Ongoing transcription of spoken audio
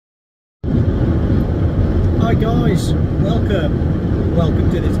guys,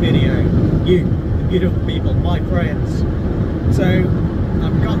 welcome to this video, you the beautiful people, my friends. So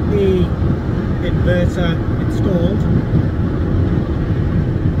I've got the inverter installed,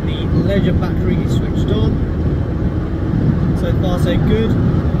 the Leisure battery is switched on, so far so good.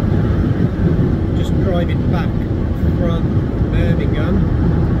 Just driving back from Birmingham,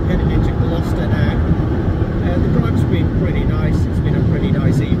 heading into Gloucester now. The drive's been pretty nice, it's been a pretty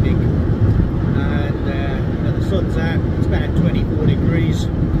nice evening, and the sun's out, it's about 24 degrees,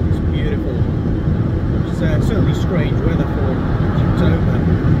 it's beautiful. It's certainly strange weather for October,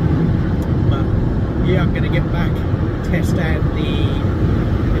 but yeah, I'm going to get back, test out the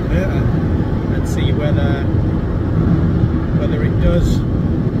inverter and see whether it does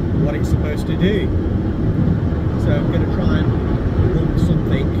what it's supposed to do. So I'm going to try and run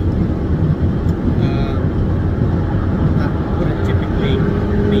something that wouldn't typically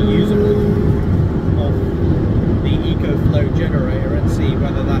be usable off the EcoFlow generator and see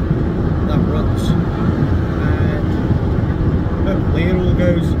whether that runs, and hopefully it all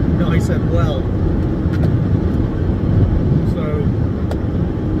goes nice and well. So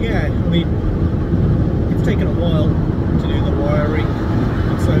yeah, I mean, it's taken a while to do the wiring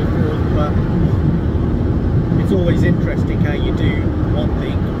and so forth, but it's always interesting how you do one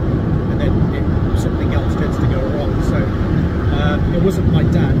thing and then something else tends to go wrong. So it wasn't my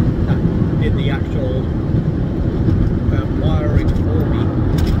dad that did the actual wiring for me.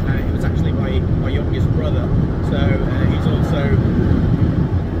 It was actually my youngest brother. So he's also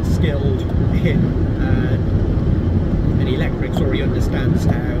skilled in electrics, or he understands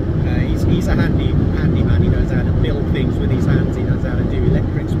how. He's a handyman. He knows how to build things with his hands. He knows how to do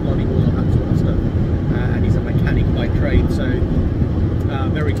electrics, plumbing, all of that sort of stuff. And he's a mechanic by trade. So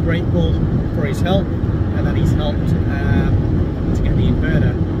very grateful for his help, and that he's helped to get the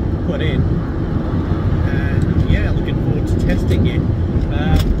inverter put in. And yeah, looking forward to testing it.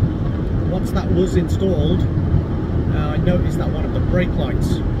 Once that was installed, I noticed that one of the brake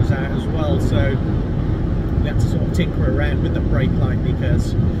lights was out as well. So we had to sort of tinker around with the brake light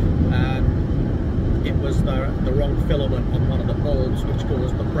because it was the wrong filament on one of the bulbs, which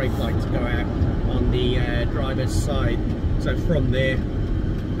caused the brake light to go out on the driver's side. So from there,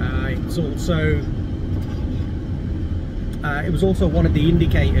 it's also it was also one of the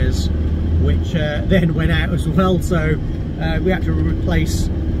indicators which then went out as well. So we had to replace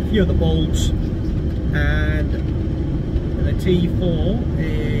a few of the bulbs, and the T4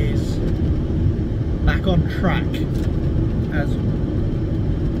 is back on track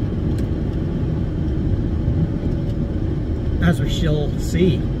as we shall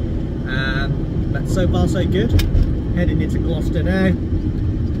see. But so far so good. Heading into Gloucester now,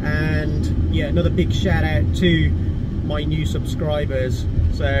 and yeah, another big shout out to my new subscribers.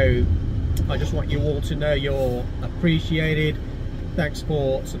 So I just want you all to know you're appreciated. Thanks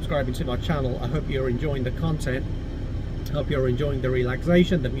for subscribing to my channel. I hope you're enjoying the content. I hope you're enjoying the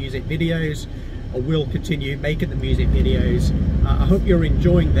relaxation, the music videos. I will continue making the music videos. I hope you're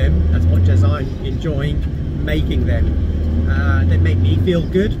enjoying them as much as I'm enjoying making them. They make me feel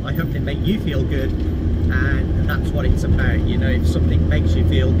good. I hope they make you feel good, and that's what it's about. You know, if something makes you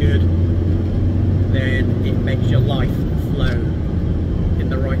feel good, then it makes your life flow in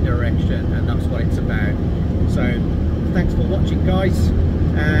the right direction, and that's what it's about. So thanks for watching, guys,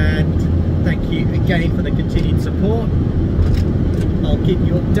 and thank you again for the continued support. I'll keep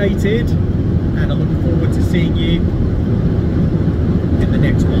you updated, and I look forward to seeing you in the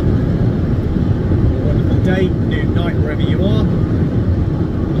next one. Have a wonderful day, noon, night, wherever you are.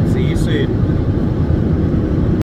 I'll see you soon.